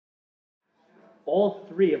all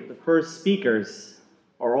three of the first speakers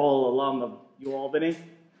are all alum of UAlbany.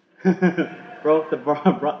 both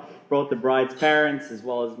the bride's parents as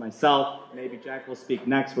well as myself. Maybe Jack will speak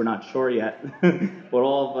next. We're not sure yet, but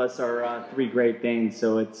all of us are three Great Danes.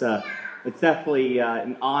 So it's definitely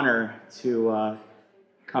an honor to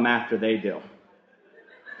come after they do.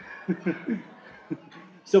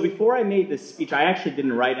 So before I made this speech, I actually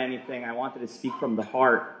didn't write anything. I wanted to speak from the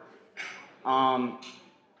heart. I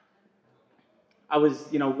was,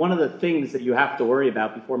 one of the things that you have to worry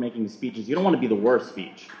about before making a speech is you don't want to be the worst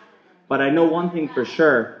speech. But I know one thing for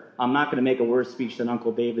sure, I'm not going to make a worse speech than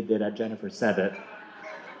Uncle David did at Jennifer Sevitt.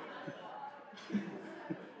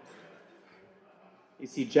 You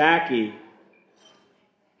see, Jackie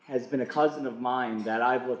has been a cousin of mine that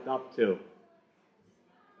I've looked up to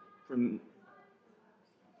from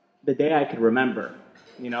the day I could remember.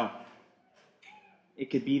 It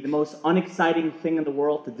could be the most unexciting thing in the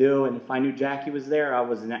world to do, and if I knew Jackie was there, I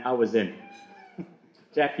was in.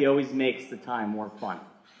 Jackie always makes the time more fun.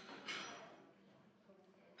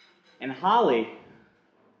 And Holly,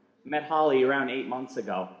 met Holly around 8 months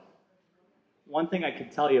ago. One thing I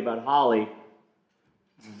could tell you about Holly,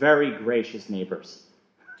 very gracious neighbors.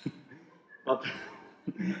 but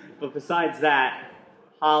besides that,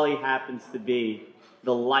 Holly happens to be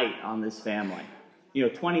the light on this family.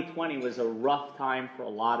 2020 was a rough time for a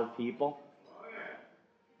lot of people.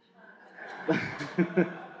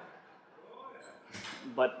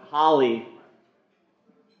 But Holly,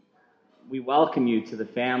 we welcome you to the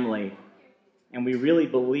family, and we really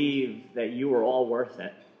believe that you are all worth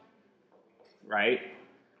it, right?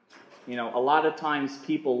 A lot of times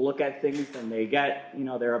people look at things and they get,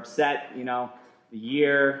 they're upset, the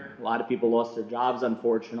year. A lot of people lost their jobs,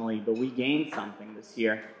 unfortunately, but we gained something this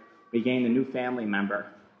year. We gained a new family member.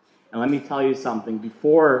 And let me tell you something.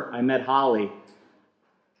 Before I met Holly,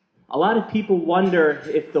 a lot of people wonder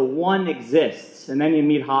if the one exists. And then you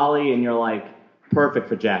meet Holly and you're like, perfect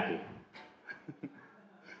for Jackie.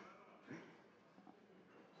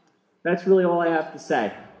 That's really all I have to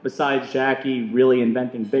say. Besides Jackie really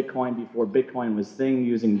inventing Bitcoin before Bitcoin was thing,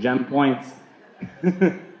 using gem points.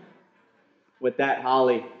 With that,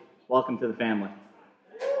 Holly, welcome to the family.